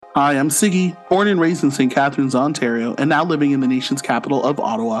Hi, I'm Siggy, born and raised in St. Catharines, Ontario, and now living in the nation's capital of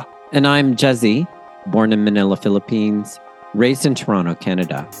Ottawa. And I'm Jezzy, born in Manila, Philippines, raised in Toronto,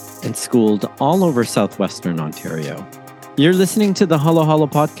 Canada, and schooled all over southwestern Ontario. You're listening to the Halo Halo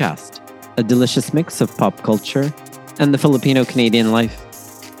podcast, a delicious mix of pop culture and the Filipino-Canadian life.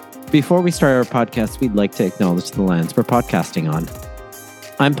 Before we start our podcast, we'd like to acknowledge the lands we're podcasting on.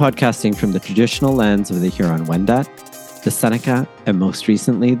 I'm podcasting from the traditional lands of the Huron-Wendat, the Seneca, and most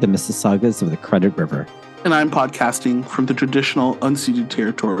recently, the Mississaugas of the Credit River. And I'm podcasting from the traditional unceded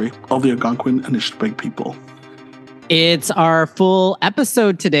territory of the Algonquin and Anishinaabeg people. It's our full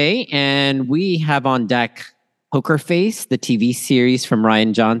episode today, and we have on deck Poker Face, the TV series from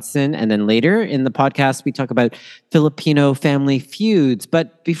Ryan Johnson. And then later in the podcast, we talk about Filipino family feuds.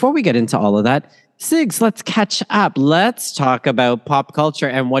 But before we get into all of that, Sigs, let's catch up. Let's talk about pop culture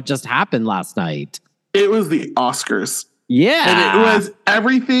and what just happened last night. It was the Oscars. Yeah. And it was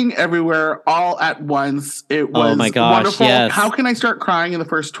everything, everywhere, all at once. It was wonderful. Yes. How can I start crying in the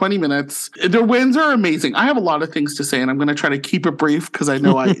first 20 minutes? The wins are amazing. I have a lot of things to say, and I'm going to try to keep it brief because I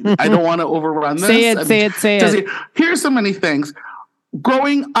know I don't want to overrun this. Say it. Here's so many things.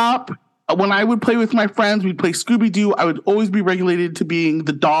 Growing up, when I would play with my friends, we'd play Scooby-Doo. I would always be regulated to being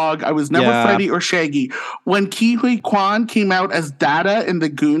the dog. I was never Freddy or Shaggy. When Ke Huy Quan came out as Dada in the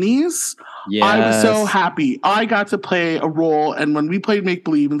Goonies, yes. I was so happy. I got to play a role, and when we played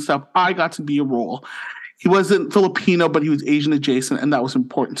make-believe and stuff, I got to be a role. He wasn't Filipino, but he was Asian adjacent, and that was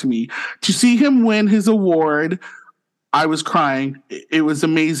important to me. To see him win his award, I was crying. It was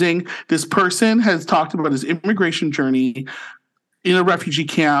amazing. This person has talked about his immigration journey in a refugee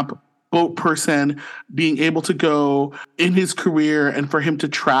camp, boat person, being able to go in his career, and for him to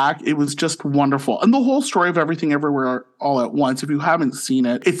track, it was just wonderful. And the whole story of Everything Everywhere All at Once, if you haven't seen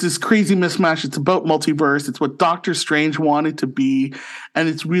it, it's this crazy mismatch. It's about multiverse. It's what Doctor Strange wanted to be. And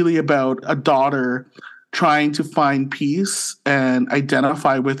it's really about a daughter trying to find peace and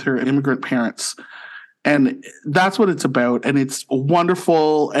identify with her immigrant parents. And that's what it's about. And it's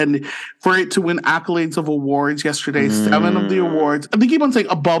wonderful. And for it to win accolades of awards yesterday, 7 of the awards, and they keep on saying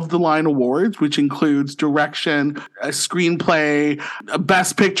above the line awards, which includes direction, a screenplay,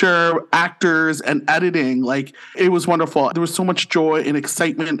 best picture, actors, and editing. Like, it was wonderful. There was so much joy and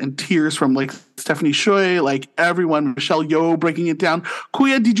excitement and tears from like Stephanie Choi, like everyone, Michelle Yeoh breaking it down.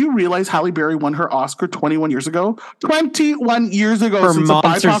 Kuya, did you realize Halle Berry won her Oscar 21 years ago? 21 years ago for since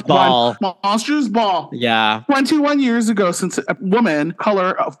Monsters Ball. Monsters Ball. Yeah. 21 years ago since a woman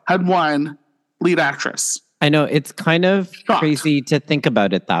color had won lead actress. I know, it's kind of crazy to think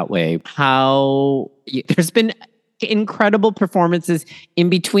about it that way. How there's been incredible performances in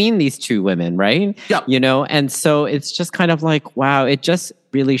between these two women, right? Yeah. You know, and so it's just kind of like, wow, it just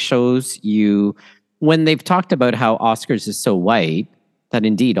really shows you when they've talked about how Oscars is so white, that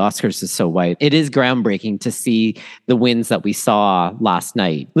indeed Oscars is so white. It is groundbreaking to see the wins that we saw last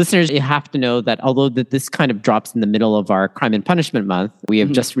night. Listeners, you have to know that although this kind of drops in the middle of our Crime and Punishment Month, we have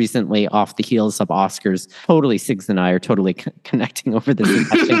just recently, off the heels of Oscars, totally, Sigs and I are totally connecting over this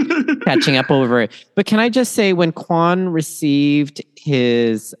and catching up over it. But can I just say, when Quan received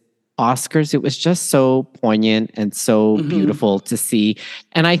his Oscars, it was just so poignant and so beautiful to see.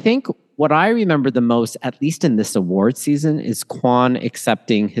 And I think what I remember the most, at least in this award season, is Quan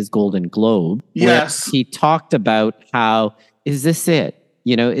accepting his Golden Globe. Yes. He talked about how, is this it?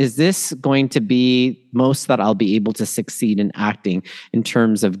 You know, is this going to be most that I'll be able to succeed in acting in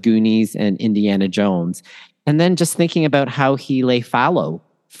terms of Goonies and Indiana Jones? And then just thinking about how he lay fallow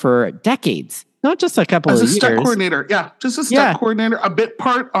for decades. Not just a couple of years. As a stunt coordinator. Yeah, just a stunt coordinator. A bit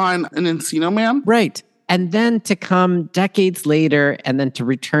part on an Encino Man. Right. And then to come decades later and then to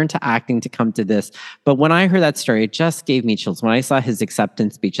return to acting to come to this. But when I heard that story, it just gave me chills. When I saw his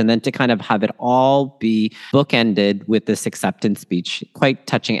acceptance speech and then to kind of have it all be bookended with this acceptance speech, quite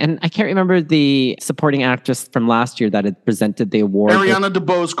touching. And I can't remember the supporting actress from last year that had presented the award. Ariana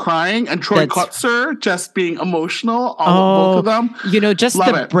DeBose crying and Troy Kotzer just being emotional, both of them. You know, just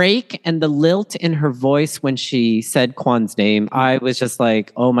the break and the lilt in her voice when she said Quan's name. I was just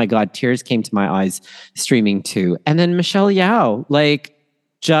like, oh my God, tears came to my eyes. Streaming too. And then Michelle Yeoh, like,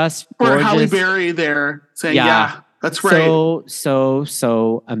 just gorgeous. Or Halle Berry there saying, yeah, that's right.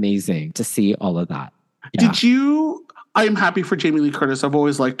 So amazing to see all of that. Yeah. Did you I am happy for Jamie Lee Curtis. I've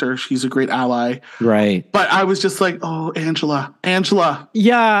always liked her. She's a great ally. Right. But I was just like, oh, Angela.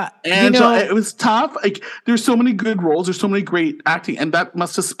 Yeah. Angela. It was tough. Like, there's so many good roles. There's so many great acting. And that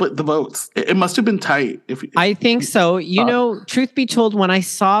must have split the votes. It must have been tight. I think so. Truth be told, when I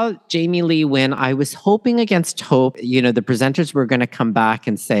saw Jamie Lee win, I was hoping against hope. The presenters were going to come back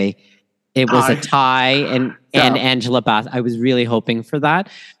and say, it was a tie. And and Angela Bassett. I was really hoping for that.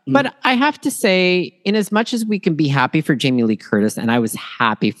 But I have to say, in as much as we can be happy for Jamie Lee Curtis, and I was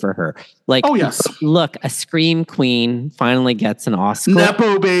happy for her. Like, look, a Scream Queen finally gets an Oscar.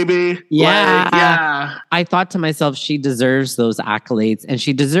 Nepo baby. Yeah. Like, yeah. I thought to myself, she deserves those accolades, and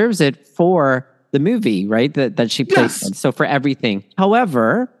she deserves it for the movie, right? That she played in. So for everything.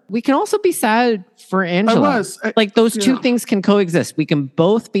 However, we can also be sad for Angela. Like those two things can coexist. We can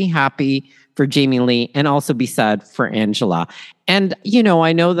both be happy for Jamie Lee and also be sad for Angela. And, you know,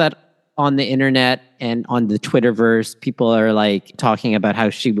 I know that on the internet and on the Twitterverse, people are like talking about how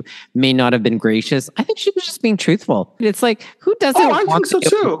she may not have been gracious. I think she was just being truthful. It's like, who doesn't want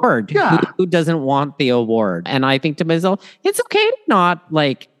the award? Yeah. Who doesn't want the award? And I think to myself, it's okay to not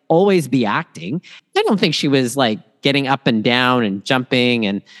like always be acting. I don't think she was like getting up and down and jumping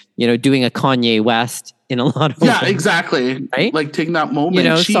and, you know, doing a Kanye West in a lot of ways. Yeah, exactly. Right? Like taking that moment. You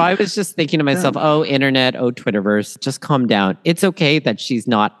know, so I was just thinking to myself, oh, internet, oh, Twitterverse, just calm down. It's okay that she's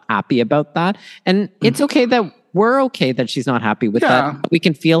not happy about that. And it's okay that we're okay that she's not happy with that. We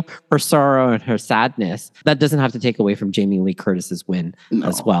can feel her sorrow and her sadness. That doesn't have to take away from Jamie Lee Curtis's win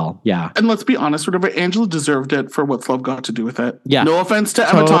as well. Yeah. And let's be honest, whatever, Angela deserved it for What's Love Got to Do with It. Yeah. No offense to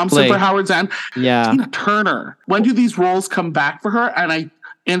Emma Thompson for Howard's End. Yeah. Tina Turner. When do these roles come back for her? And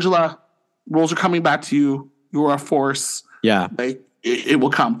Angela, roles are coming back to you. You're a force. Yeah. Like, it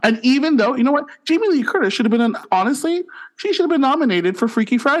will come. And even though, you know what? Jamie Lee Curtis should have been, honestly, she should have been nominated for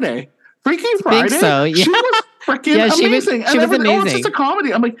Freaky Friday. Freaky Friday? Think so, yeah. She was freaking amazing. She was amazing. Oh, it's just a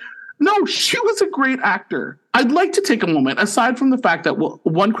comedy. I'm like, no, she was a great actor. I'd like to take a moment, aside from the fact that, well,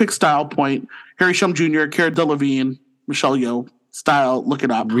 one quick style point, Harry Shum Jr., Cara Delevingne, Michelle Yeoh, style, look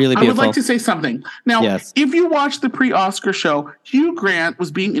it up. Really beautiful. I would like to say something. Now, if you watch the pre-Oscar show, Hugh Grant was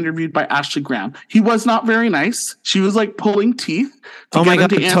being interviewed by Ashley Graham. He was not very nice. She was like pulling teeth to get him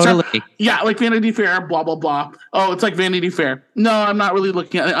to answer. Totally. Yeah, like Vanity Fair, blah, blah, blah. Oh, it's like Vanity Fair. No, I'm not really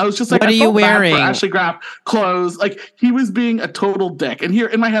looking at it. I was just like, what are you wearing? For Ashley Graham clothes. Like, he was being a total dick. And here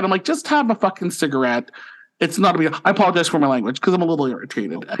in my head, I'm like, just have a fucking cigarette. It's not a big deal. I apologize for my language because I'm a little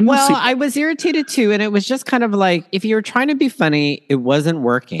irritated. Well, I was irritated too. And it was just kind of like, if you were trying to be funny, it wasn't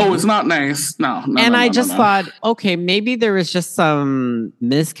working. Oh, it's not nice. No. And I just thought, okay, maybe there was just some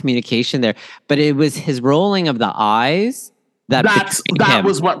miscommunication there. But it was his rolling of the eyes. That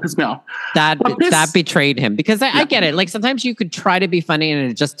was what pissed me off. That betrayed him because I get it. Like sometimes you could try to be funny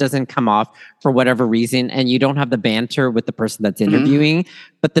and it just doesn't come off for whatever reason, and you don't have the banter with the person that's interviewing.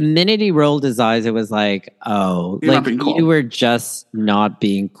 But the minute he rolled his eyes, it was like, oh, like you were just not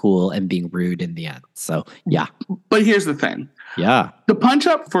being cool and being rude in the end. So yeah. But here's the thing. Yeah. The punch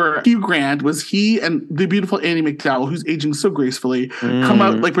up for Hugh Grant was he and the beautiful Annie McDowell, who's aging so gracefully, come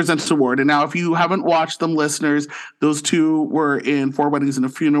out, like, presents an award. And now, if you haven't watched them, listeners, those two were in Four Weddings and a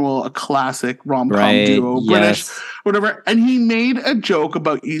Funeral, a classic rom-com duo, British, whatever. And he made a joke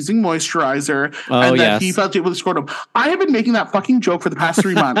about using moisturizer and that he felt it would scrotum. I have been making that fucking joke for the past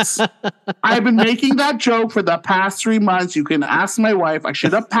 3 months. I have been making that joke for the past 3 months. You can ask my wife. I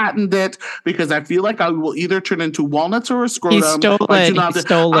should have patented it because I feel like I will either turn into walnuts or a scrotum. He stole it.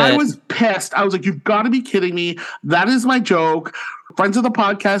 I was pissed. I was like, you've got to be kidding me. That is my joke. Friends of the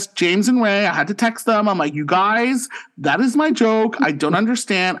podcast, James and Ray, I had to text them. I'm like, you guys, that is my joke. I don't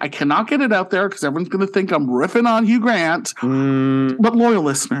understand. I cannot get it out there because everyone's going to think I'm riffing on Hugh Grant. But loyal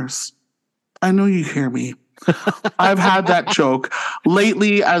listeners, I know you hear me. I've had that joke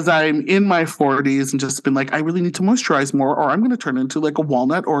lately as I'm in my 40s and just been like, I really need to moisturize more or I'm going to turn into like a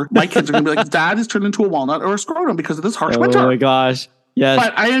walnut, or my kids are going to be like, Dad is turned into a walnut or a scrotum because of this harsh winter. Oh my gosh. Yes.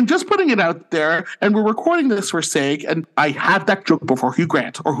 But I am just putting it out there, and we're recording this for sake, and I had that joke before Hugh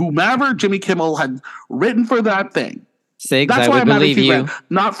Grant or whomever Jimmy Kimmel had written for that thing. That's why I believe you. Grant.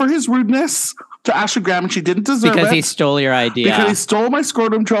 Not for his rudeness to Ashley Graham, and she didn't deserve it. Because he stole your idea. Because he stole my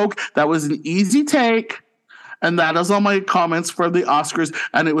scrotum joke. That was an easy take. And that is all my comments for the Oscars.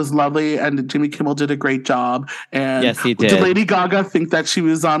 And it was lovely. And Jimmy Kimmel did a great job. And yes, he did. Did Lady Gaga think that she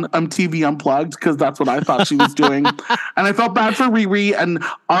was on MTV Unplugged? Because that's what I thought she was doing. And I felt bad for Riri. And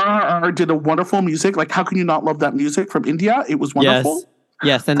RRR did a wonderful music. Like, how can you not love that music from India? It was wonderful.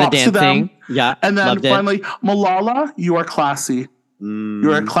 Yes, and Props the dancing. Yeah. And then finally, Malala, you are classy.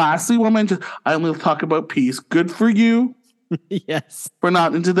 You're a classy woman. I only talk about peace. Good for you. Yes. We're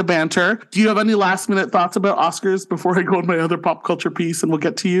not into the banter. Do you have any last minute thoughts about Oscars before I go on my other pop culture piece and we'll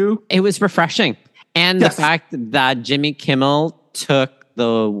get to you? It was refreshing. And the fact that Jimmy Kimmel took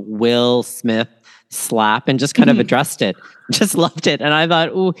the Will Smith slap and just kind of addressed it. Just loved it. And I thought,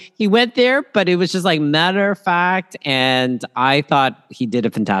 ooh, he went there, but it was just like matter of fact. And I thought he did a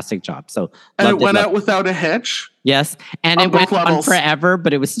fantastic job. So and it went out without a hitch. Yes. And it went on forever,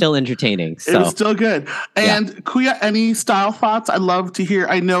 but it was still entertaining. So. It was still good. And Kuya, any style thoughts? I'd love to hear.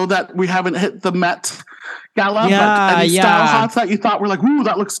 I know that we haven't hit the Met Gala, but any style thoughts that you thought were like, ooh,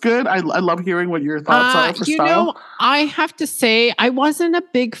 that looks good? I love hearing what your thoughts are for style. I have to say, I wasn't a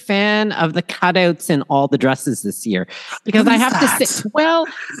big fan of the cutouts in all the dresses this year. Because I have to say,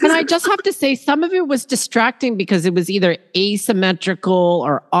 and I just have to say, some of it was distracting because it was either asymmetrical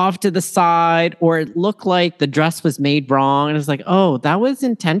or off to the side, or it looked like the dress was made wrong. And it was like, oh, that was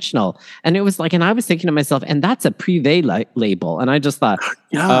intentional. And it was like, and I was thinking to myself, and that's a privé label. And I just thought,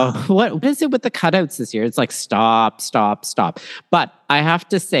 what is it with the cutouts this year? It's like, stop. But I have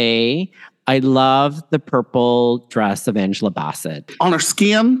to say, I love the purple dress of Angela Bassett. On her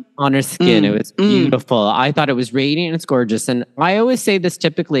skin? On her skin. It was beautiful. I thought it was radiant. It's gorgeous. And I always say this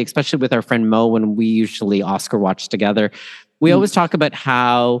typically, especially with our friend Mo, when we usually Oscar watch together. We always talk about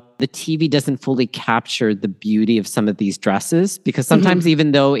how the TV doesn't fully capture the beauty of some of these dresses, because sometimes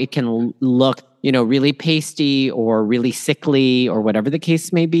even though it can look, really pasty or really sickly or whatever the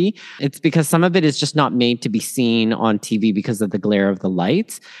case may be, it's because some of it is just not made to be seen on TV because of the glare of the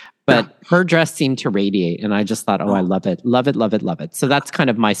lights. But her dress seemed to radiate, and I just thought, I love it. Love it, love it, love it. So that's kind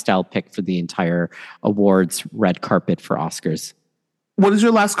of my style pick for the entire awards red carpet for Oscars. What is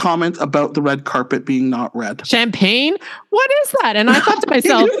your last comment about the red carpet being not red? Champagne? What is that? And I thought to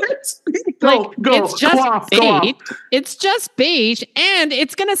myself, it's just beige. It's just beige and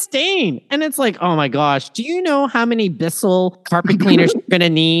it's going to stain. And it's like, oh my gosh, do you know how many Bissell carpet cleaners you're going to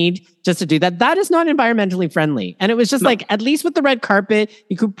need just to do that? That is not environmentally friendly. And it was just like, at least with the red carpet,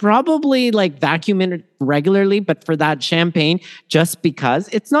 you could probably vacuum it regularly, but for that champagne, just because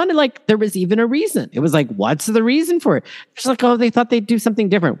it's not like there was even a reason. It was like, what's the reason for it? It's like, they thought they'd do something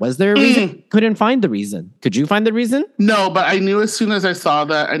different. Was there a reason? Couldn't find the reason. Could you find the reason? No, but I knew as soon as I saw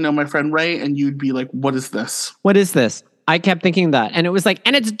that, I know my friend Ray, and you'd be like, what is this? What is this? I kept thinking that. And it was like,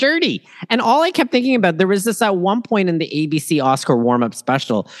 and it's dirty. And all I kept thinking about, there was this at one point in the ABC Oscar warm-up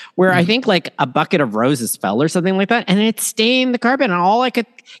special where I think a bucket of roses fell or something like that. And it stained the carpet. And all I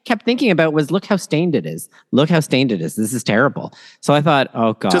kept thinking about was, look how stained it is. Look how stained it is. This is terrible. So I thought,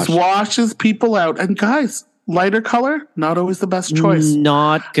 oh gosh. Just washes people out. And guys, lighter color, not always the best choice.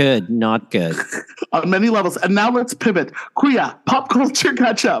 Not good. On many levels. And now let's pivot. Kuya, pop culture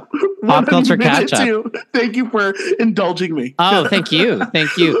catch up. Pop culture catch up. Thank you for indulging me. Oh, thank you.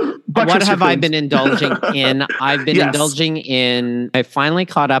 What have I been indulging in? I've been indulging in, I finally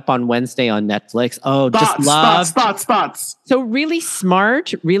caught up on Wednesday on Netflix. Oh, Thoughts. So really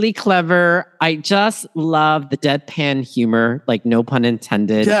smart, really clever. I just love the deadpan humor, no pun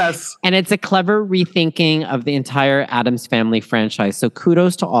intended. Yes. And it's a clever rethinking of the entire Addams Family franchise. So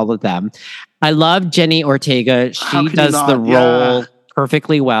kudos to all of them. I love Jenny Ortega. She does the role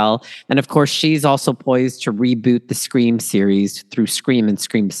perfectly well. And of course, she's also poised to reboot the Scream series through Scream and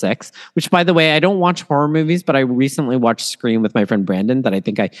Scream 6, which, by the way, I don't watch horror movies, but I recently watched Scream with my friend Brandon that I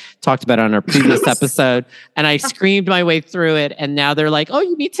think I talked about on our previous episode. And I screamed my way through it. And now they're like, oh,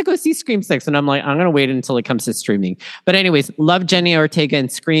 you need to go see Scream 6. And I'm like, I'm going to wait until it comes to streaming. But anyways, love Jenny Ortega in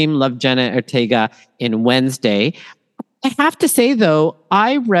Scream. Love Jenny Ortega in Wednesday. I have to say, though,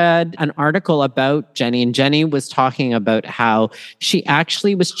 I read an article about Jenny, and Jenny was talking about how she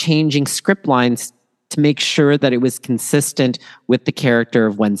actually was changing script lines to make sure that it was consistent with the character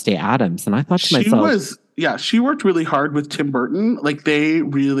of Wednesday Addams. And I thought to myself... she worked really hard with Tim Burton. They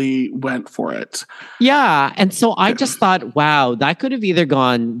really went for it. Yeah. And so I just thought, wow, that could have either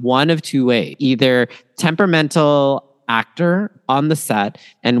gone one of two ways. Either temperamental actor on the set,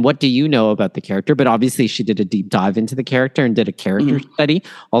 and what do you know about the character? But obviously she did a deep dive into the character and did a character study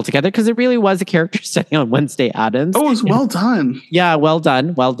altogether, because it really was a character study on Wednesday Addams. Oh, it was well done. Yeah, well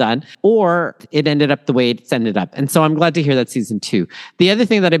done. Or it ended up the way it's ended up. And so I'm glad to hear that season 2. The other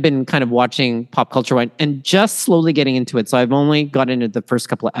thing that I've been kind of watching pop culture and just slowly getting into it, so I've only got into the first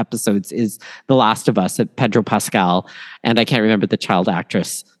couple of episodes, is The Last of Us at Pedro Pascal, and I can't remember the child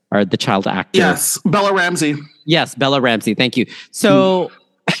actress. Or the child actor. Yes, Bella Ramsey. Yes, Bella Ramsey. Thank you. So...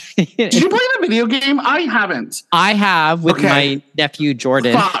 Did you play the video game? I haven't. I have with my nephew,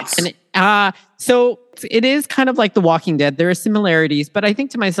 Jordan. Thoughts? And, so it is kind of like The Walking Dead. There are similarities, but I think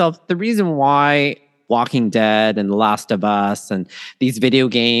to myself, the reason why Walking Dead and The Last of Us and these video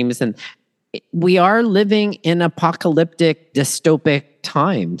games, and we are living in apocalyptic, dystopic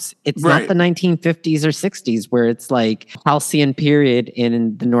times. It's not the 1950s or 60s where it's like halcyon period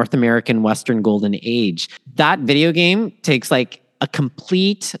in the North American Western Golden Age. That video game takes a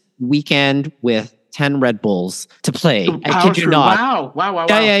complete weekend with 10 Red Bulls to play. I kid you True. not. Wow.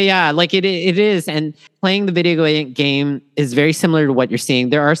 Yeah. Like it is. And playing the video game is very similar to what you're seeing.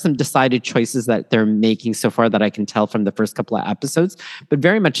 There are some decided choices that they're making so far that I can tell from the first couple of episodes, but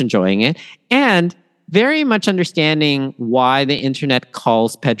very much enjoying it. And very much understanding why the internet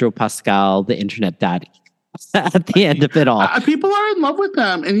calls Pedro Pascal the internet daddy at the end of it all. People are in love with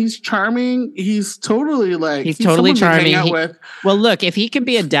him, and he's charming. He's totally he's totally charming. Well, look, if he can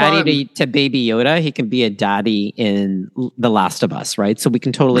be a daddy to Baby Yoda, he can be a daddy in The Last of Us, right? So we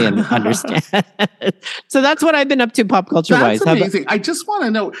can totally understand. So that's what I've been up to pop culture wise. That's amazing. I just want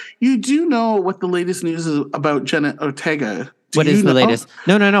to know, you do know what the latest news is about Jenna Ortega? What is the latest?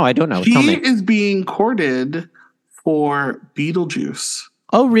 No, I don't know. She is being courted for Beetlejuice.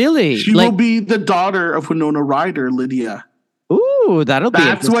 Oh, really? She will be the daughter of Winona Ryder, Lydia. Ooh, that'll be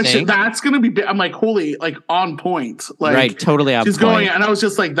interesting. That's going to be, I'm like, holy, like on point. Like, right, totally on point. She's going, and I was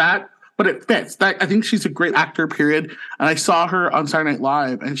just like that, but it fits. I think she's a great actor, period. And I saw her on Saturday Night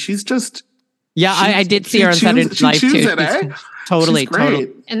Live, and she's just... Yeah, I did see her on Saturday Night Live too. Eh? Totally.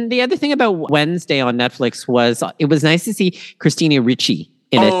 And the other thing about Wednesday on Netflix was it was nice to see Christina Ricci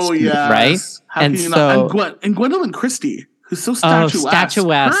in it. Oh, yeah. Right? And Gwendolyn Christie, who's so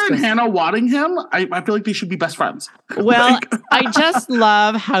statuesque. Her and Hannah Waddingham, I feel like they should be best friends. Well, I just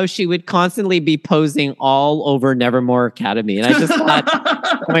love how she would constantly be posing all over Nevermore Academy. And I just thought,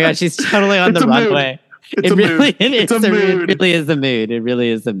 oh my God, she's totally on the runway. It really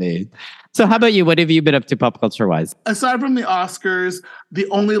is a mood. So how about you? What have you been up to pop culture wise? Aside from the Oscars, the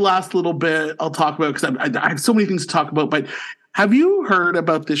only last little bit I'll talk about, because I have so many things to talk about, but have you heard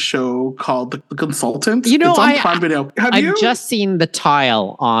about this show called The Consultant? You know, it's on Prime Video. I've just seen the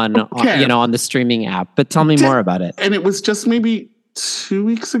tile on the streaming app, but tell me more about it. And it was just maybe 2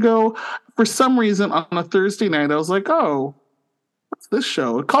 weeks ago. For some reason, on a Thursday night, I was like, oh, what's this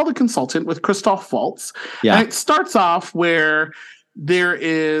show? It's called The Consultant with Christoph Waltz. Yeah. And it starts off where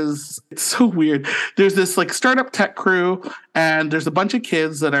it's so weird. There's this like startup tech crew, and there's a bunch of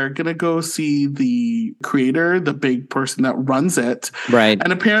kids that are going to go see the creator, the big person that runs it. Right.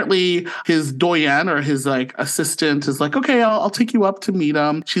 And apparently his doyen or his like assistant is like, okay, I'll take you up to meet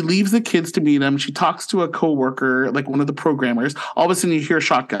him. She leaves the kids to meet him. She talks to a coworker, like one of the programmers. All of a sudden you hear a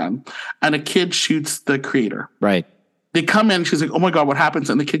shotgun and a kid shoots the creator. Right. They come in. She's like, oh my God, what happens?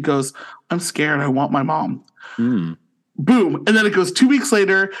 And the kid goes, I'm scared. I want my mom. Boom. And then it goes 2 weeks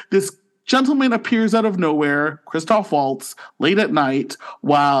later, this gentleman appears out of nowhere, Christoph Waltz, late at night,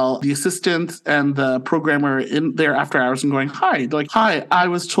 while the assistant and the programmer are in there after hours and going, hi. They're like, hi, I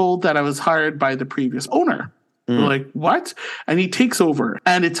was told that I was hired by the previous owner. They're like, what? And he takes over.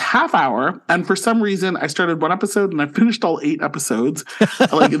 And it's half hour. And for some reason, I started one episode and I finished all 8 episodes.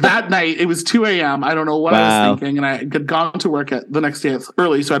 Like that night, it was 2 a.m. I don't know what I was thinking. And I had gone to work the next day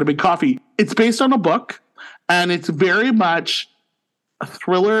early, so I had a big coffee. It's based on a book. And it's very much a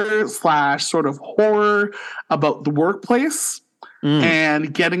thriller / sort of horror about the workplace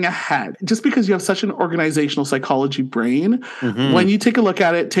and getting ahead. Just because you have such an organizational psychology brain, when you take a look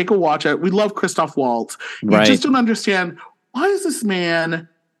at it, take a watch at it. We love Christoph Waltz. You just don't understand, why is this man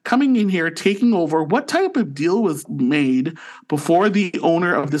coming in here, taking over? What type of deal was made before the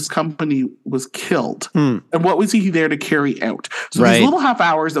owner of this company was killed? And what was he there to carry out? So these little half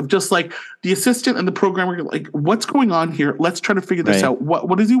hours of just like the assistant and the programmer, like, what's going on here? Let's try to figure this out.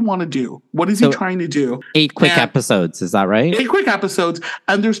 What does he want to do? What is he trying to do? 8 quick episodes. Is that right? 8 quick episodes.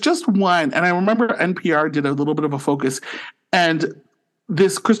 And there's just one. And I remember NPR did a little bit of a focus, and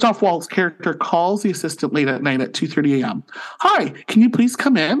this Christoph Waltz character calls the assistant late at night at 2:30 a.m. Hi, can you please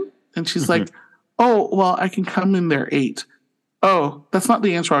come in? And she's like, oh, well, I can come in there 8. Oh, that's not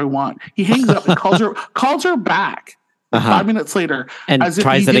the answer I want. He hangs up and calls her back 5 minutes later. And as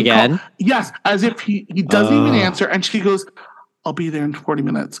tries it again? Yes, as if he doesn't even answer. And she goes, I'll be there in 40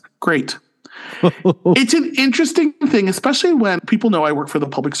 minutes. Great. It's an interesting thing, especially when people know I work for the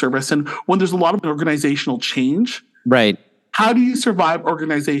public service and when there's a lot of organizational change. Right. How do you survive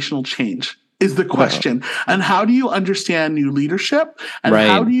organizational change is the question. And how do you understand new leadership? And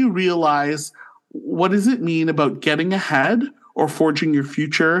how do you realize, what does it mean about getting ahead or forging your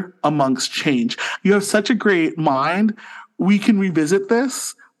future amongst change? You have such a great mind. We can revisit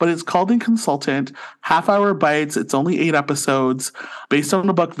this, but it's called The Consultant, half-hour bites. It's only 8 episodes based on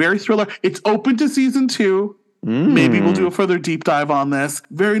a book, very thriller. It's open to season 2. Maybe we'll do a further deep dive on this.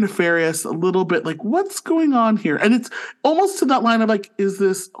 Very nefarious, a little bit like, what's going on here? And it's almost to that line of like, is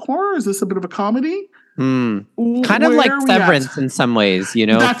this horror? Is this a bit of a comedy? Kind of like Severance in some ways, you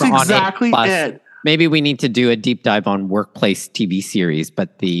know? That's exactly it. Maybe we need to do a deep dive on workplace TV series,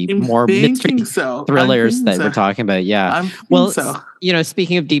 but the more mystery thrillers that we're talking about. Yeah.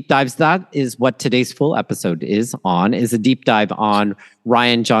 Speaking of deep dives, that is what today's full episode is a deep dive on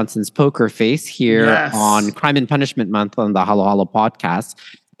Ryan Johnson's Poker Face here on Crime and Punishment Month on the Halo Halo podcast.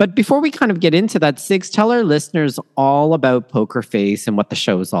 But before we kind of get into that, Sigs, tell our listeners all about Poker Face and what the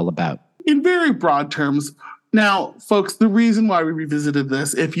show is all about. In very broad terms, now, folks, the reason why we revisited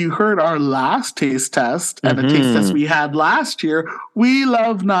this, if you heard our last taste test and the taste test we had last year, we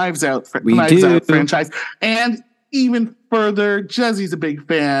love Knives Out franchise. And even further, Jezzy's a big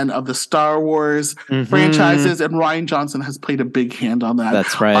fan of the Star Wars franchises, and Ryan Johnson has played a big hand on that.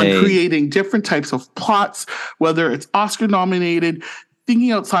 That's right. On creating different types of plots, whether it's Oscar nominated,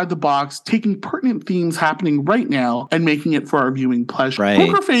 thinking outside the box, taking pertinent themes happening right now and making it for our viewing pleasure. Right.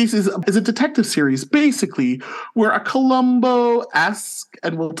 Poker Face is a detective series, basically, where a Columbo-esque,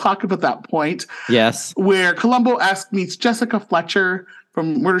 and we'll talk about that point. Yes. Where Columbo-esque meets Jessica Fletcher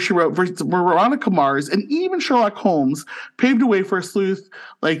from Murder, She Wrote, where Veronica Mars and even Sherlock Holmes paved the way for a sleuth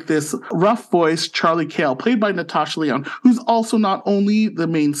like this rough-voiced Charlie Cale, played by Natasha Lyonne, who's also not only the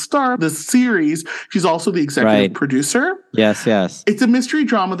main star of the series, she's also the executive producer. Yes, yes. It's a mystery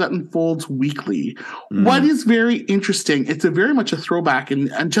drama that unfolds weekly. What is very interesting, it's very much a throwback, and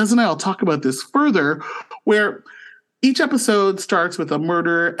Jez and I will talk about this further, where each episode starts with a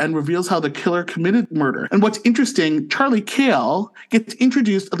murder and reveals how the killer committed murder. And what's interesting, Charlie Cale gets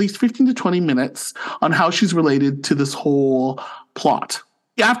introduced at least 15 to 20 minutes on how she's related to this whole plot.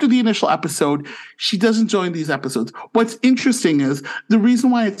 After the initial episode, she doesn't join these episodes. What's interesting is the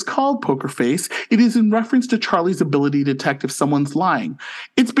reason why it's called Poker Face, it is in reference to Charlie's ability to detect if someone's lying.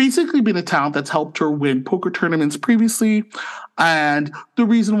 It's basically been a talent that's helped her win poker tournaments previously. And the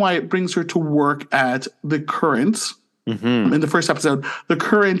reason why it brings her to work at the current in the first episode, the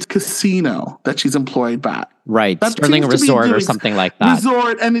current casino that she's employed at. Right. Sterling Resort or something like that.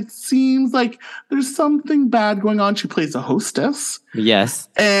 Resort, and it seems like there's something bad going on. She plays a hostess. Yes.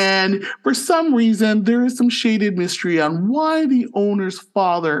 And for some reason, there is some shaded mystery on why the owner's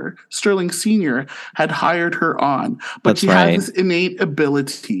father, Sterling Sr., had hired her on. But she has this innate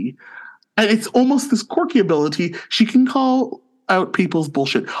ability. And it's almost this quirky ability. She can call out people's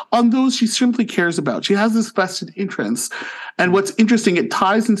bullshit on those she simply cares about. She has this vested interest. And what's interesting, it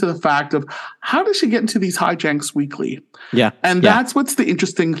ties into the fact of how does she get into these hijinks weekly? Yeah. And that's what's the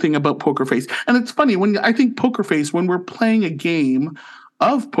interesting thing about Poker Face. And it's funny, when I think Poker Face, when we're playing a game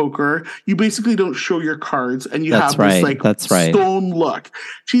of poker, you basically don't show your cards and you have this stone look.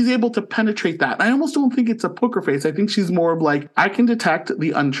 She's able to penetrate that. And I almost don't think it's a poker face. I think she's more of like, I can detect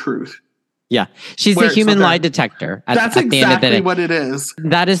the untruth. Yeah, she's a human lie detector. That's exactly what it is.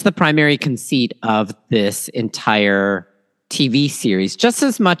 That is the primary conceit of this entire TV series, just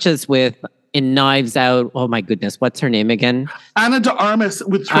as much as in Knives Out. Oh my goodness, what's her name again? Ana de Armas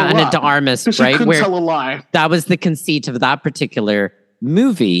with Ana de Armas, right? She couldn't tell a lie. That was the conceit of that particular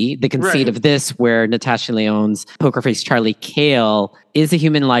movie, the conceit of this, where Natasha Lyonne's Poker Face Charlie Cale is a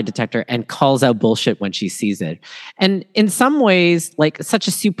human lie detector and calls out bullshit when she sees it. And in some ways, like such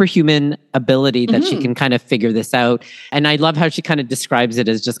a superhuman ability that she can kind of figure this out. And I love how she kind of describes it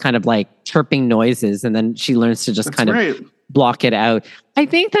as just kind of like chirping noises, and then she learns to just of block it out. I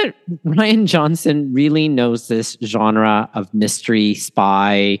think that Ryan Johnson really knows this genre of mystery,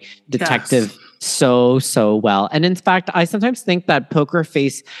 spy, detective so well. And in fact, I sometimes think that Poker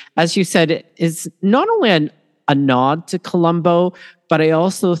Face, as you said, is not only a nod to Columbo, but I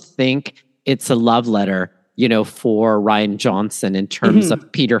also think it's a love letter, for Ryan Johnson in terms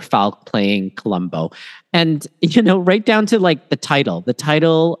of Peter Falk playing Columbo. And, right down to like the title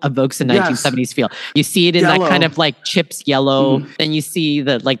evokes a 1970s feel. You see it in that kind of like chips yellow. And you see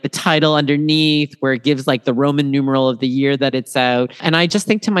the title underneath where it gives like the Roman numeral of the year that it's out. And I just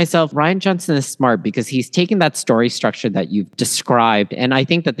think to myself, Ryan Johnson is smart because he's taken that story structure that you've described. And I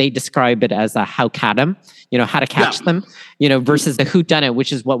think that they describe it as a how cat 'em, how to catch them, versus the whodunit,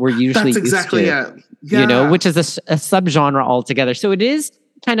 which is what we're usually used to, which is a subgenre altogether. So it is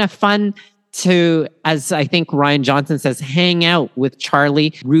kind of fun to, as I think Ryan Johnson says, hang out with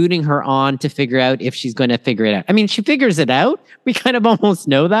Charlie, rooting her on to figure out if she's going to figure it out. I mean, she figures it out. We kind of almost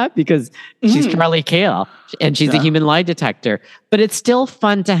know that because she's Charlie Cale and she's a human lie detector. But it's still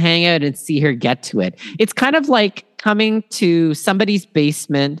fun to hang out and see her get to it. It's kind of like coming to somebody's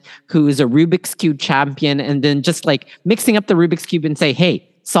basement who is a Rubik's Cube champion and then just like mixing up the Rubik's Cube and say, hey,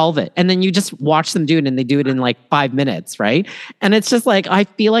 solve it. And then you just watch them do it and they do it in like 5 minutes, right? And it's just like, I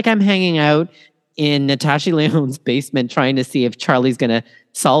feel like I'm hanging out in Natasha Lyonne's basement trying to see if Charlie's going to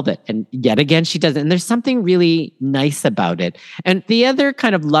solve it. And yet again, she doesn't. And there's something really nice about it. And the other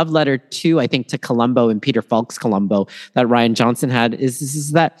kind of love letter too, I think, to Columbo and Peter Falk's Columbo that Rian Johnson had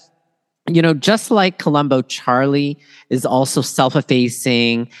is that, you know, just like Columbo, Charlie is also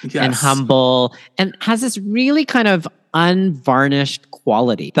self-effacing and humble and has this really kind of unvarnished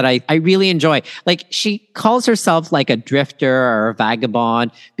quality that I really enjoy. Like, she calls herself like a drifter or a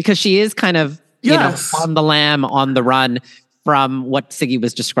vagabond because she is kind of, you know, on the lam, on the run from what Siggy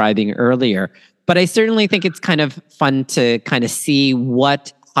was describing earlier. But I certainly think it's kind of fun to kind of see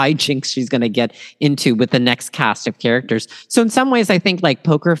what hijinks she's going to get into with the next cast of characters. So in some ways, I think like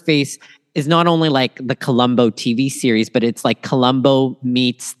Poker Face is not only like the Columbo TV series, but it's like Columbo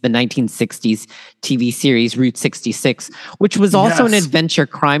meets the 1960s TV series Route 66, which was also an adventure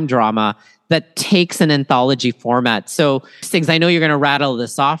crime drama that takes an anthology format. So, Stiggs, I know you're going to rattle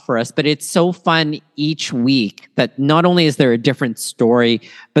this off for us, but it's so fun each week that not only is there a different story,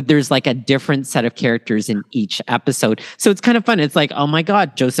 but there's like a different set of characters in each episode. So it's kind of fun. It's like, oh my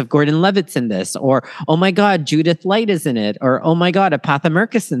God, Joseph Gordon-Levitt's in this, or oh my God, Judith Light is in it, or oh my God, Apatha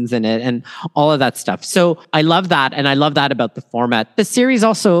Murkison's in it, and all of that stuff. So I love that, and I love that about the format. The series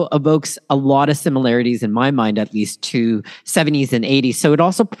also evokes a lot of similarities, in my mind at least, to 70s and 80s. So it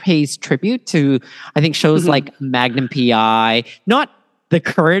also pays tribute to, I think, shows like Magnum PI, not the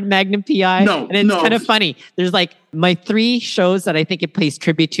current Magnum PI. No, and it's kind of funny. There's like my three shows that I think it pays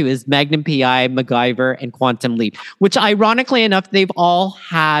tribute to is Magnum PI, MacGyver, and Quantum Leap, which ironically enough, they've all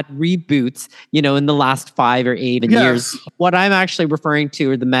had reboots, you know, in the last 5 or 8 years. What I'm actually referring to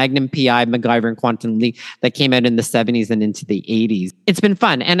are the Magnum PI, MacGyver, and Quantum Leap that came out in the 70s and into the 80s. It's been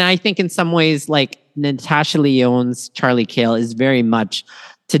fun. And I think in some ways, like Natasha Lyonne's Charlie Cale is very much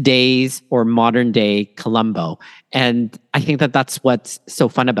today's or modern day Columbo. And I think that that's what's so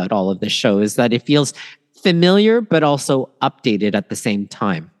fun about all of this show is that it feels familiar, but also updated at the same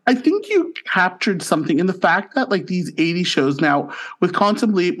time. I think you captured something in the fact that like these 80 shows now with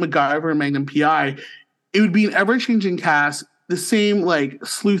Quantum Leap, MacGyver, and Magnum PI, it would be an ever-changing cast, the same like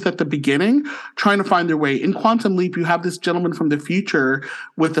sleuth at the beginning, trying to find their way. In Quantum Leap, you have this gentleman from the future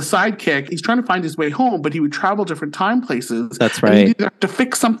with a sidekick. He's trying to find his way home, but he would travel different time places. That's right. And he'd either have to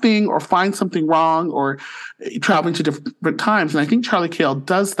fix something or find something wrong or traveling to different times. And I think Charlie Cale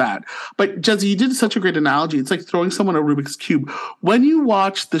does that. But Jesse, you did such a great analogy. It's like throwing someone a Rubik's Cube. When you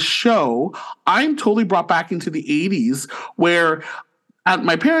watch the show, I'm totally brought back into the 80s where at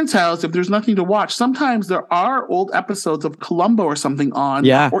my parents' house, if there's nothing to watch, sometimes there are old episodes of Columbo or something on,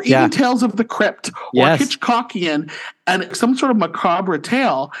 or even Tales of the Crypt, or Hitchcockian, and some sort of macabre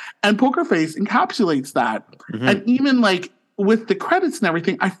tale. And Poker Face encapsulates that. Mm-hmm. And even like with the credits and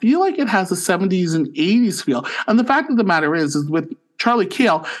everything, I feel like it has a 70s and 80s feel. And the fact of the matter is with Charlie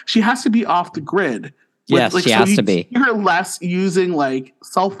Cale, she has to be off the grid. Yes, she has to be. Her less using like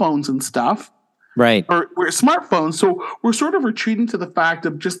cell phones and stuff. Right. Or we're smartphones. So we're sort of retreating to the fact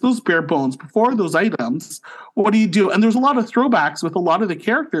of just those bare bones. Before those items, what do you do? And there's a lot of throwbacks with a lot of the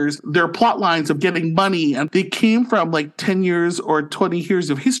characters. Their plot lines of getting money, and they came from like 10 years or 20 years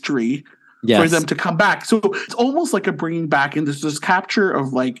of history for them to come back. So it's almost like a bringing back into this capture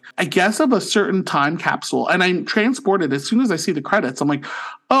of like, I guess, of a certain time capsule. And I'm transported as soon as I see the credits. I'm like,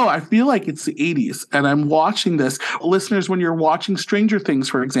 oh, I feel like it's the 80s and I'm watching this. Listeners, when you're watching Stranger Things,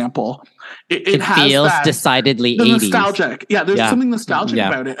 for example, it has feels that, decidedly 80s. Nostalgic. Yeah, there's something nostalgic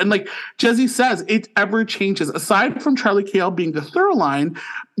about it. And like Jesse says, it ever changes. Aside from Charlie Cale being the third line,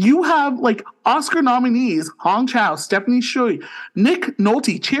 you have like Oscar nominees, Hong Chow, Stephanie Shui, Nick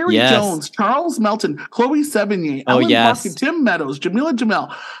Nolte, Cherry Jones, Charles Melton, Chloe Sevigny, Ellen Barkin, Tim Meadows, Jamila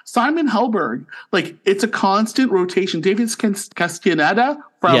Jamel, Simon Helberg. Like, it's a constant rotation. David Castaneda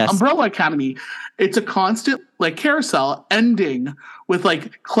from Umbrella Academy. It's a constant like carousel ending with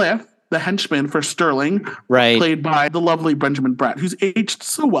like Cliff, the henchman for Sterling, played by the lovely Benjamin Bratt, who's aged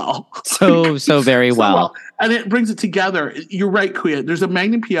so well. So very well. And it brings it together. You're right, Kuya. There's a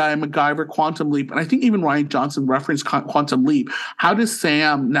Magnum PI, MacGyver, Quantum Leap, and I think even Rian Johnson referenced Quantum Leap. How does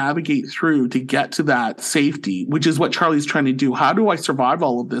Sam navigate through to get to that safety, which is what Charlie's trying to do? How do I survive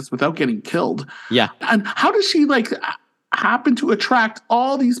all of this without getting killed? Yeah. And how does she like happen to attract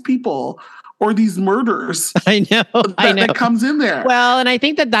all these people or these murders? I know. That comes in there. Well, and I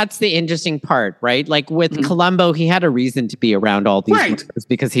think that that's the interesting part, right? Like with Columbo, he had a reason to be around all these murders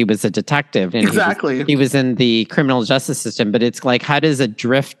because he was a detective. And he was in the criminal justice system. But it's like, how does a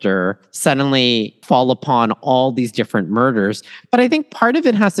drifter suddenly fall upon all these different murders? But I think part of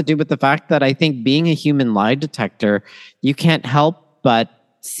it has to do with the fact that I think being a human lie detector, you can't help but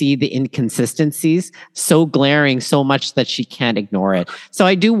see the inconsistencies so glaring, so much that she can't ignore it. So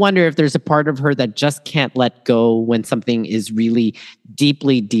I do wonder if there's a part of her that just can't let go when something is really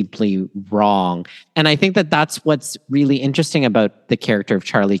deeply, deeply wrong. And I think that that's what's really interesting about the character of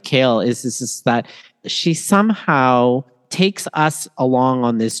Charlie Cale is that she somehow takes us along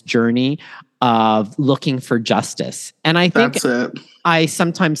on this journey of looking for justice. And I think I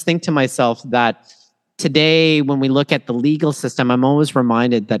sometimes think to myself that today, when we look at the legal system, I'm always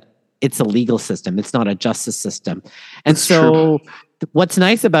reminded that it's a legal system. It's not a justice system. And that's so what's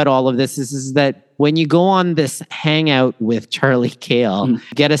nice about all of this is that when you go on this hangout with Charlie Cale, you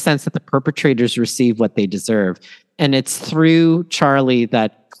get a sense that the perpetrators receive what they deserve. And it's through Charlie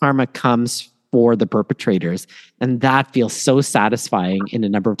that karma comes for the perpetrators. And that feels so satisfying in a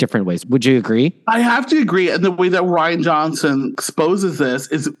number of different ways. Would you agree? I have to agree. And the way that Rian Johnson exposes this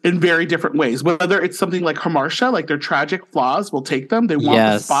is in very different ways. Whether it's something like Harsha, like their tragic flaws will take them. They want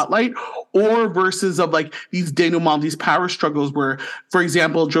the spotlight. Or versus of like these denouements, these power struggles where, for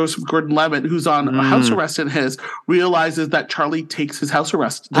example, Joseph Gordon-Levitt, who's on house arrest in his, realizes that Charlie takes his house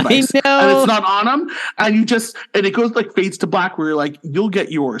arrest device. And it's not on him. And it goes like fades to black where you're like, you'll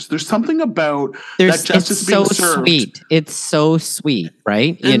get yours. There's something about that justice being served. Sweet. It's so sweet,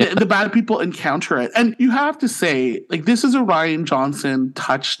 right? And the bad people encounter it. And you have to say, like, this is a Rian Johnson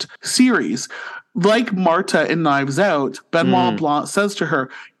touched series. Like Marta in Knives Out, Benoit Blanc says to her,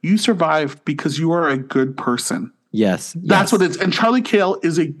 you survived because you are a good person. Yes. That's what it's. And Charlie Cale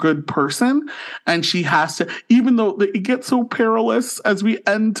is a good person. And she has to, even though it gets so perilous as we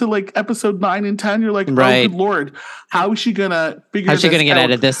end to like episode 9 and 10, you're like, oh, good Lord, how is she going to figure this out? How's she going to get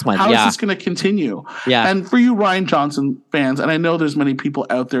out of this one? How is this going to continue? Yeah. And for you Rian Johnson fans, and I know there's many people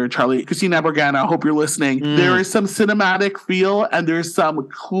out there, Charlie, Christina Borgana, I hope you're listening. There is some cinematic feel and there's some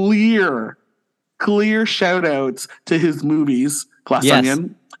clear shout outs to his movies. Glass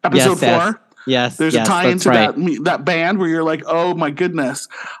Onion, episode 4. Yes. There's a tie into that band where you're like, oh my goodness,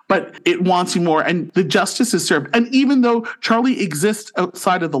 but it wants you more. And the justice is served. And even though Charlie exists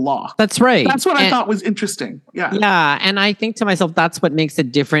outside of the law. That's right. That's what I thought was interesting. Yeah. Yeah. And I think to myself, that's what makes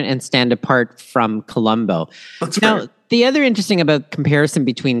it different and stand apart from Columbo. That's right. Now, the other interesting about comparison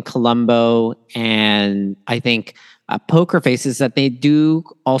between Columbo and I think Poker Face is that they do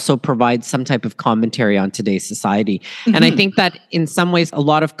also provide some type of commentary on today's society. And I think that in some ways, a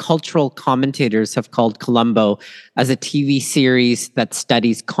lot of cultural commentators have called Columbo as a TV series that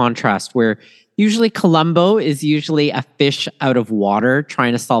studies contrast, where usually Columbo is usually a fish out of water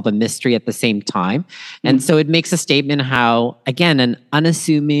trying to solve a mystery at the same time. And so it makes a statement how, again, an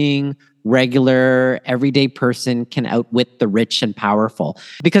unassuming, regular, everyday person can outwit the rich and powerful.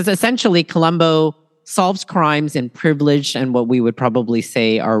 Because essentially, Columbo solves crimes in privileged and what we would probably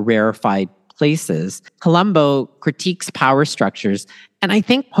say are rarefied places. Columbo critiques power structures. And I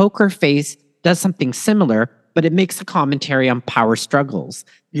think Poker Face does something similar, but it makes a commentary on power struggles.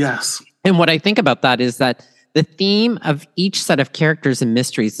 Yes. And what I think about that is that the theme of each set of characters and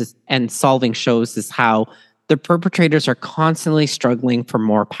mysteries and solving shows is how the perpetrators are constantly struggling for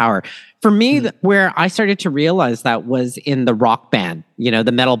more power. For me, where I started to realize that was in the rock band, the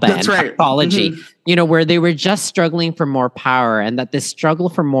metal band, that's right. Pathology, where they were just struggling for more power, and that this struggle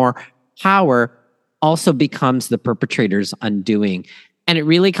for more power also becomes the perpetrator's undoing. And it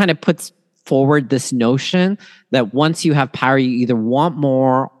really kind of puts forward this notion that once you have power, you either want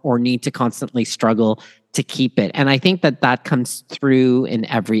more or need to constantly struggle to keep it. And I think that comes through in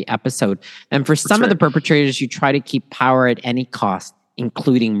every episode. And for some of the perpetrators, you try to keep power at any cost,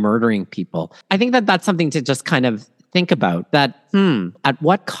 including murdering people. I think that's something to just kind of think about, that, at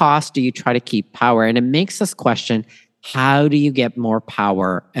what cost do you try to keep power? And it makes us question, how do you get more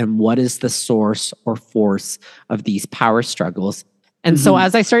power? And what is the source or force of these power struggles? And so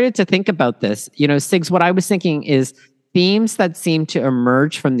as I started to think about this, Sigs, what I was thinking is themes that seem to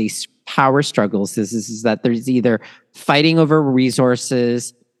emerge from these power struggles is that there's either fighting over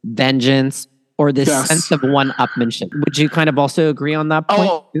resources, vengeance, or this sense of one-upmanship. Would you kind of also agree on that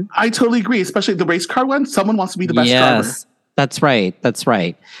point? Oh, I totally agree, especially the race car one. Someone wants to be the best driver. That's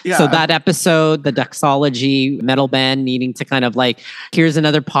right. Yeah. So that episode, the doxology metal band needing to kind of like, here's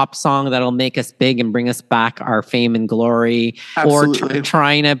another pop song that'll make us big and bring us back our fame and glory. Absolutely. Or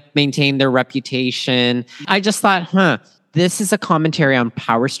trying to maintain their reputation. I just thought, this is a commentary on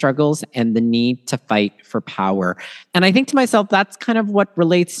power struggles and the need to fight for power. And I think to myself, that's kind of what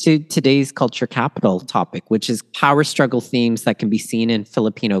relates to today's culture capital topic, which is power struggle themes that can be seen in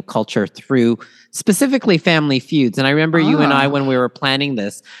Filipino culture through specifically family feuds. And I remember you and I, when we were planning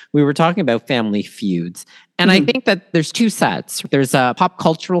this, we were talking about family feuds. And I think that there's two sets. There's a pop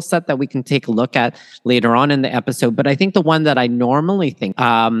cultural set that we can take a look at later on in the episode. But I think the one that I normally think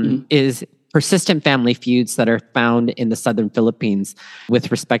is persistent family feuds that are found in the southern Philippines with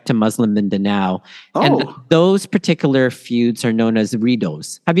respect to Muslim Mindanao. And those particular feuds are known as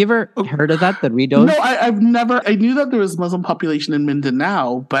ridos. Have you ever heard of that, the ridos? No, I've never. I knew that there was Muslim population in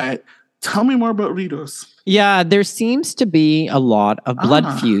Mindanao, but tell me more about ridos. Yeah, there seems to be a lot of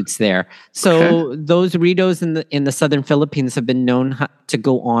blood feuds there. So those ridos in the southern Philippines have been known to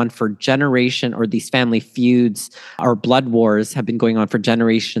go on for generation, or these family feuds or blood wars have been going on for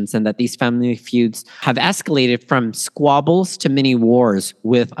generations, and that these family feuds have escalated from squabbles to mini wars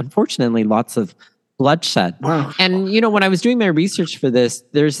with, unfortunately, lots of bloodshed. Wow. And, when I was doing my research for this,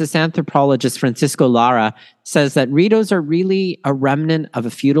 there's this anthropologist, Francisco Lara, says that ridos are really a remnant of a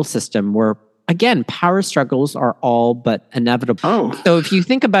feudal system where, again, power struggles are all but inevitable. So if you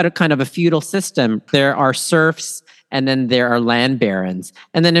think about a kind of a feudal system, there are serfs and then there are land barons.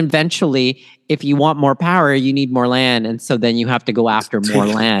 And then eventually, if you want more power, you need more land. And so then you have to go after more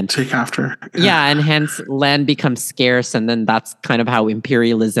land. Take after. Yeah, and hence land becomes scarce. And then that's kind of how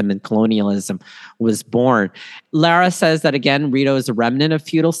imperialism and colonialism was born. Lara says that, again, Rito is a remnant of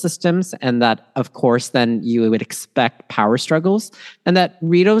feudal systems, and that, of course, then you would expect power struggles. And that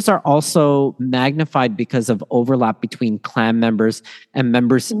Ritos are also magnified because of overlap between clan members and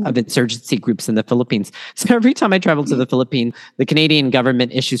members of insurgency groups in the Philippines. So every time I travel to the Philippines, the Canadian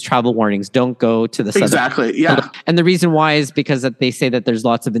government issues travel warnings. Don't go to the southern. Exactly, yeah. And the reason why is because that they say that there's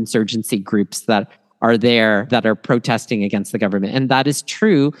lots of insurgency groups that are there that are protesting against the government. And that is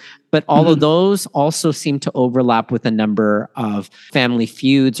true. But all of those also seem to overlap with a number of family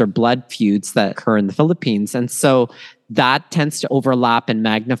feuds or blood feuds that occur in the Philippines. And so that tends to overlap and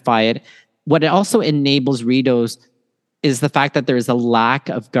magnify it. What it also enables Ritos is the fact that there is a lack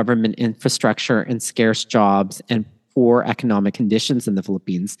of government infrastructure and scarce jobs and poor economic conditions in the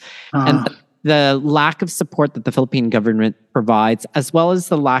Philippines. And the lack of support that the Philippine government provides, as well as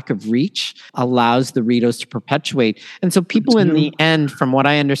the lack of reach, allows the Ritos to perpetuate. And so people in the end, from what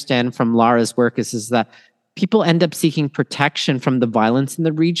I understand from Lara's work, is that people end up seeking protection from the violence in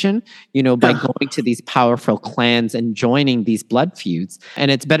the region, by going to these powerful clans and joining these blood feuds.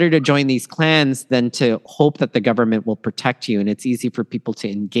 And it's better to join these clans than to hope that the government will protect you. And it's easy for people to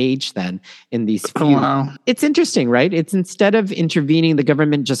engage then in these feuds. It's interesting, right? It's instead of intervening, the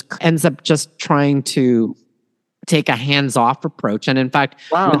government just ends up just trying to take a hands-off approach. And in fact,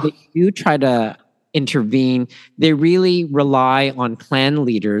 when they do try to intervene, they really rely on clan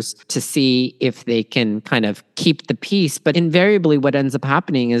leaders to see if they can kind of keep the peace. But invariably, what ends up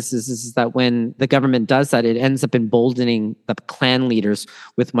happening is that when the government does that, it ends up emboldening the clan leaders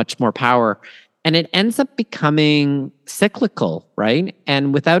with much more power. And it ends up becoming cyclical, right?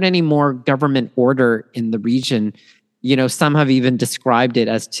 And without any more government order in the region, some have even described it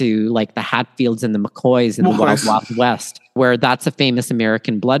as to like the Hatfields and the McCoys in the Wild Wild West, where that's a famous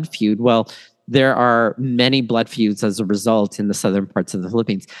American blood feud. Well, there are many blood feuds as a result in the southern parts of the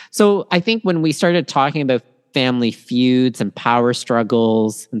Philippines. So I think when we started talking about family feuds and power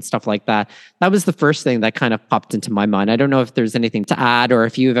struggles and stuff like that, that was the first thing that kind of popped into my mind. I don't know if there's anything to add or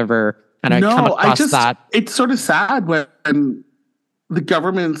if you've ever kind of come across that. It's sort of sad when the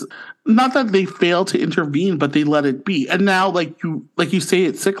governments, not that they fail to intervene, but they let it be. And now, like you say,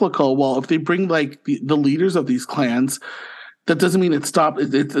 it's cyclical. Well, if they bring like the leaders of these clans, that doesn't mean it stopped.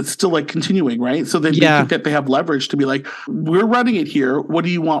 It's still like continuing, right? So they think that they have leverage to be like, we're running it here. What do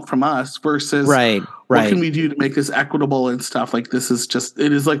you want from us? Versus what can we do to make this equitable and stuff? Like this is just,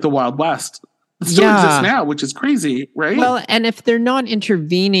 it is like the Wild West. It still exists now, which is crazy, right? Well, and if they're not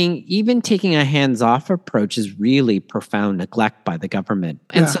intervening, even taking a hands-off approach is really profound neglect by the government.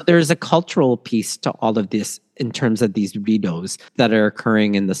 And so there's a cultural piece to all of this in terms of these ritos that are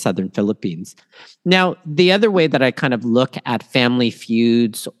occurring in the southern Philippines. Now, the other way that I kind of look at family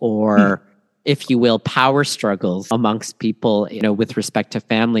feuds or if you will, power struggles amongst people, with respect to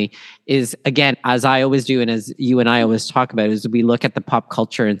family is, again, as I always do, and as you and I always talk about, is we look at the pop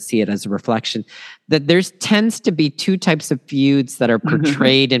culture and see it as a reflection that there's tends to be two types of feuds that are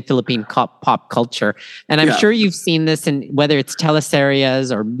portrayed in Philippine pop culture. And I'm sure you've seen this in whether it's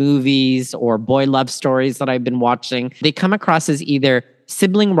teleserias or movies or boy love stories that I've been watching. They come across as either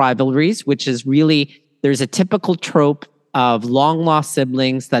sibling rivalries, which is really, there's a typical trope of long lost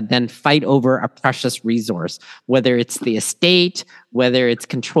siblings that then fight over a precious resource, whether it's the estate, whether it's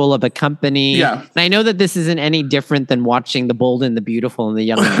control of a company. Yeah. And I know that this isn't any different than watching The Bold and the Beautiful and The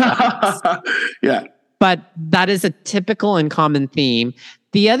Young and the Wise. Yeah. But that is a typical and common theme.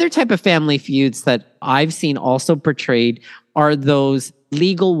 The other type of family feuds that I've seen also portrayed are those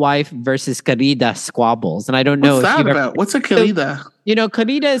legal wife versus querida squabbles. And I don't know What's that about? What's a querida? So,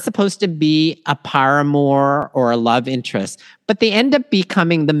 querida is supposed to be a paramour or a love interest, but they end up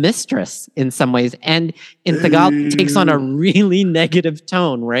becoming the mistress in some ways. And in Tagalog, it takes on a really negative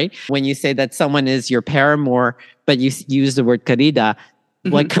tone, right? When you say that someone is your paramour, but you use the word querida,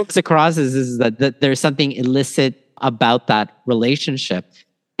 what comes across is that there's something illicit about that relationship.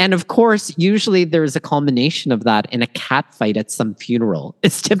 And of course, usually there's a culmination of that in a cat fight at some funeral.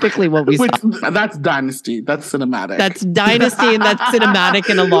 It's typically what we saw. That's dynasty. That's cinematic. That's dynasty and that's cinematic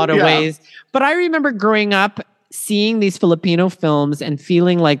in a lot of ways. But I remember growing up, seeing these Filipino films and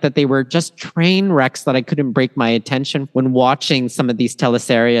feeling like that they were just train wrecks that I couldn't break my attention when watching some of these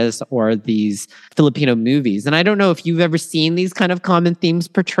teleseries or these Filipino movies. And I don't know if you've ever seen these kind of common themes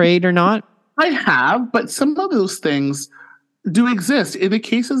portrayed or not. I have, but some of those things do exist in the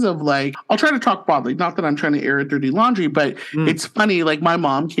cases of I'll try to talk broadly, not that I'm trying to air dirty laundry, but it's funny, my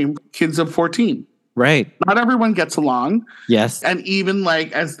mom came kids of 14. Right. Not everyone gets along. Yes. And even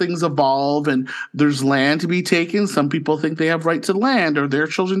as things evolve and there's land to be taken, some people think they have right to land or their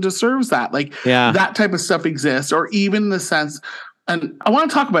children deserves that. That type of stuff exists, or even in the sense, and I want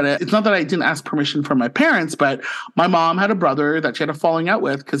to talk about it. It's not that I didn't ask permission from my parents, but my mom had a brother that she had a falling out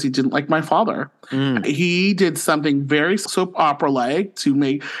with because he didn't like my father. He did something very soap opera-like to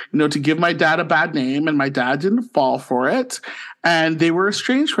make, to give my dad a bad name, and my dad didn't fall for it. And they were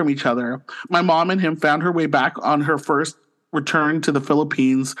estranged from each other. My mom and him found her way back on her first return to the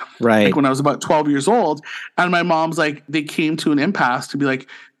Philippines, right, when I was about 12 years old. And my mom's they came to an impasse to be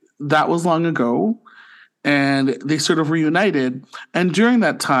that was long ago. And they sort of reunited. And during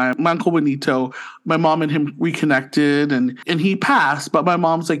that time, my Uncle Benito, my mom and him reconnected, and he passed. But my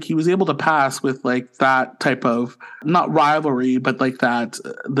mom's he was able to pass with that type of, not rivalry, but that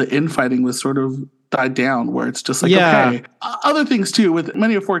the infighting was sort of died down, where it's just okay. Other things too, with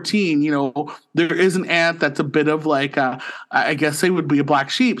many of 14, there is an aunt that's a bit of I guess they would be a black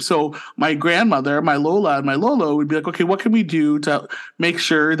sheep. So my grandmother, my Lola and my Lolo would be okay, what can we do to make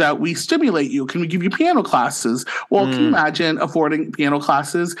sure that we stimulate you? Can we give you piano classes? Well, can you imagine affording piano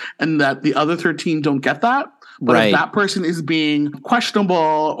classes and that the other 13 don't get that? But if that person is being questionable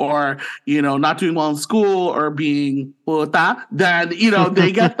or, not doing well in school or being with that, then,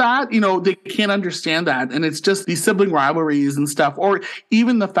 they get that, they can't understand that. And it's just these sibling rivalries and stuff, or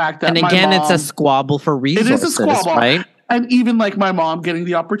even the fact that it's a squabble for resources. It is a squabble, right? And even my mom getting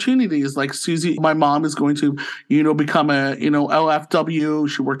the opportunities, Susie, my mom is going to, become a, LFW.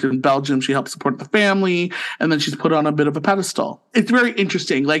 She worked in Belgium. She helped support the family. And then she's put on a bit of a pedestal. It's very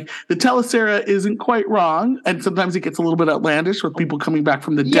interesting. The teleserie isn't quite wrong. And sometimes it gets a little bit outlandish with people coming back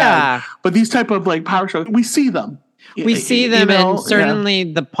from the dead. But these type of power shows, we see them. We see them, and certainly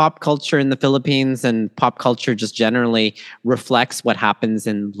the pop culture in the Philippines and pop culture just generally reflects what happens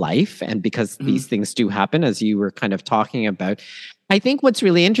in life. And because these things do happen, as you were kind of talking about, I think what's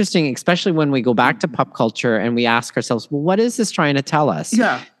really interesting, especially when we go back to pop culture and we ask ourselves, well, what is this trying to tell us?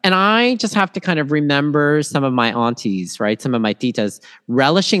 Yeah. And I just have to kind of remember some of my aunties, right? Some of my titas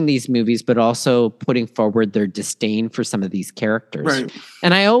relishing these movies, but also putting forward their disdain for some of these characters. Right.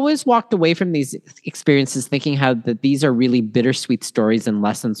 And I always walked away from these experiences thinking how that these are really bittersweet stories and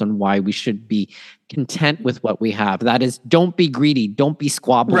lessons on why we should be content with what we have. That is, don't be greedy, don't be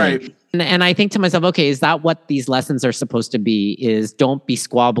squabbling. Right. And I think to myself, okay, is that what these lessons are supposed to be? Is don't be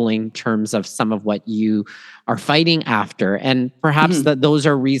squabbling in terms of some of what you are fighting after. And perhaps that those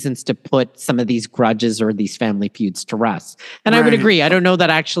are reasons to put some of these grudges or these family feuds to rest. And I would agree. I don't know that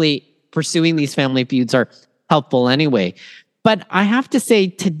actually pursuing these family feuds are helpful anyway. But I have to say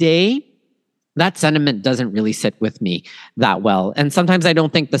today, that sentiment doesn't really sit with me that well. And sometimes I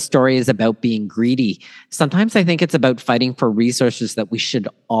don't think the story is about being greedy. Sometimes I think it's about fighting for resources that we should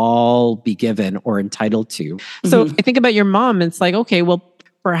all be given or entitled to. So if I think about your mom, it's okay, well,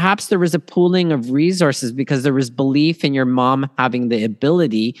 perhaps there was a pooling of resources because there was belief in your mom having the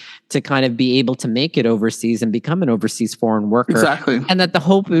ability to kind of be able to make it overseas and become an overseas foreign worker. Exactly. And that the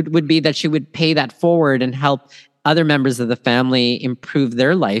hope would be that she would pay that forward and help other members of the family improve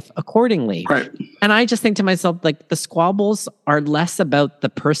their life accordingly. Right. And I just think to myself, the squabbles are less about the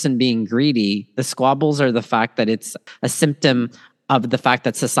person being greedy. The squabbles are the fact that it's a symptom of the fact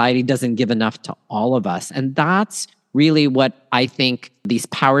that society doesn't give enough to all of us. And that's really what I think these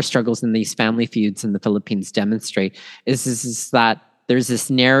power struggles and these family feuds in the Philippines demonstrate is that there's this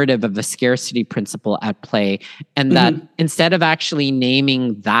narrative of a scarcity principle at play, and that instead of actually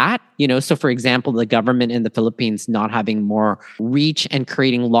naming that, so for example, the government in the Philippines not having more reach and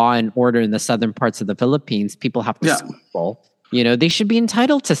creating law and order in the southern parts of the Philippines, people have to scramble. They should be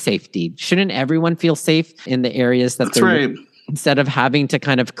entitled to safety. Shouldn't everyone feel safe in the areas that they're right. Instead of having to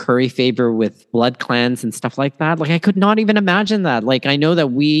kind of curry favor with blood clans and stuff like that? Like, I could not even imagine that. Like, I know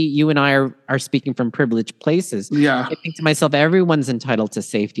that you and I are speaking from privileged places. Yeah. I think to myself, everyone's entitled to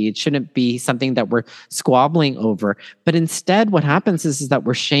safety. It shouldn't be something that we're squabbling over. But instead, what happens is that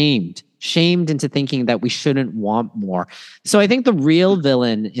we're shamed into thinking that we shouldn't want more. So I think the real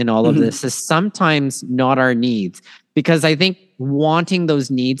villain in all of this is sometimes not our needs, because I think wanting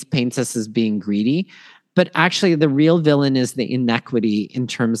those needs paints us as being greedy. But actually, the real villain is the inequity in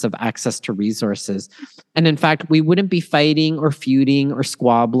terms of access to resources. And in fact, we wouldn't be fighting or feuding or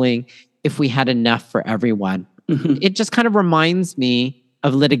squabbling if we had enough for everyone. It just kind of reminds me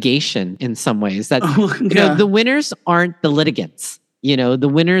of litigation in some ways, that the winners aren't the litigants. The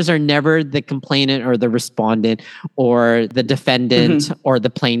winners are never the complainant or the respondent or the defendant or the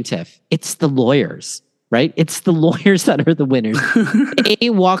plaintiff. It's the lawyers. Right? It's the lawyers that are the winners. They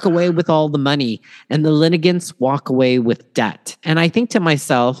walk away with all the money, and the litigants walk away with debt. And I think to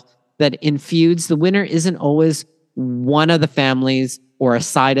myself that in feuds, the winner isn't always one of the families or a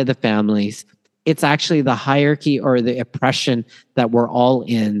side of the families. It's actually the hierarchy or the oppression that we're all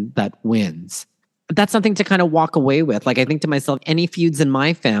in that wins. But that's something to kind of walk away with. Like, I think to myself, any feuds in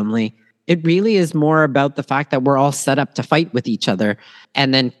my family, it really is more about the fact that we're all set up to fight with each other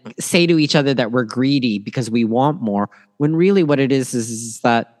and then say to each other that we're greedy because we want more, when really what it is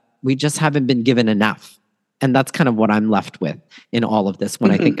that we just haven't been given enough. And that's kind of what I'm left with in all of this when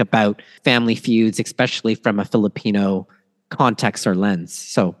I think about family feuds, especially from a Filipino context or lens.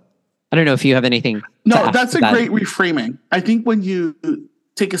 So I don't know if you have anything. No, that's a great reframing. I think when you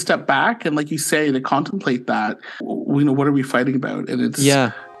take a step back and, like you say, to contemplate that, what are we fighting about? And it's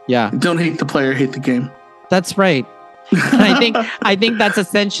don't hate the player, hate the game. That's right. I think that's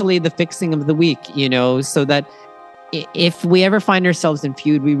essentially the fixing of the week, so that if we ever find ourselves in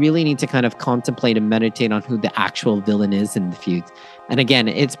feud, we really need to kind of contemplate and meditate on who the actual villain is in the feud. And again,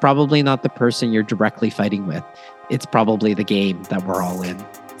 it's probably not the person you're directly fighting with. It's probably the game that we're all in.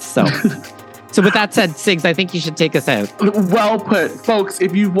 So with that said, Sigs, I think you should take us out. Well put. Folks,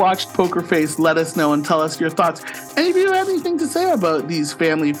 if you've watched Poker Face, let us know and tell us your thoughts. And if you have anything to say about these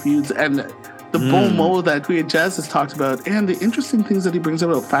family feuds and the bon mot that Kuya Jazz has talked about, and the interesting things that he brings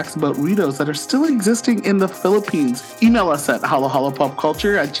about, facts about Ritos that are still existing in the Philippines, email us at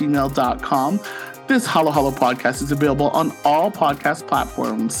halohalopopculture@gmail.com. This Halo Halo podcast is available on all podcast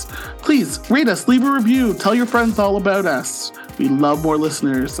platforms. Please rate us, leave a review, tell your friends all about us. We love more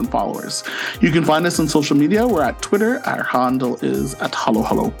listeners and followers. You can find us on social media. We're at Twitter. Our handle is at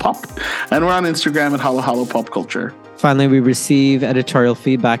HaloHaloPop. And we're on Instagram at HaloHaloPopCulture. Finally, we receive editorial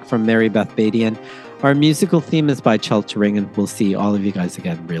feedback from Mary Beth Badian. Our musical theme is by Cheltering, and we'll see all of you guys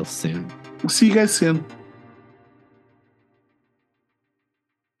again real soon. We'll see you guys soon.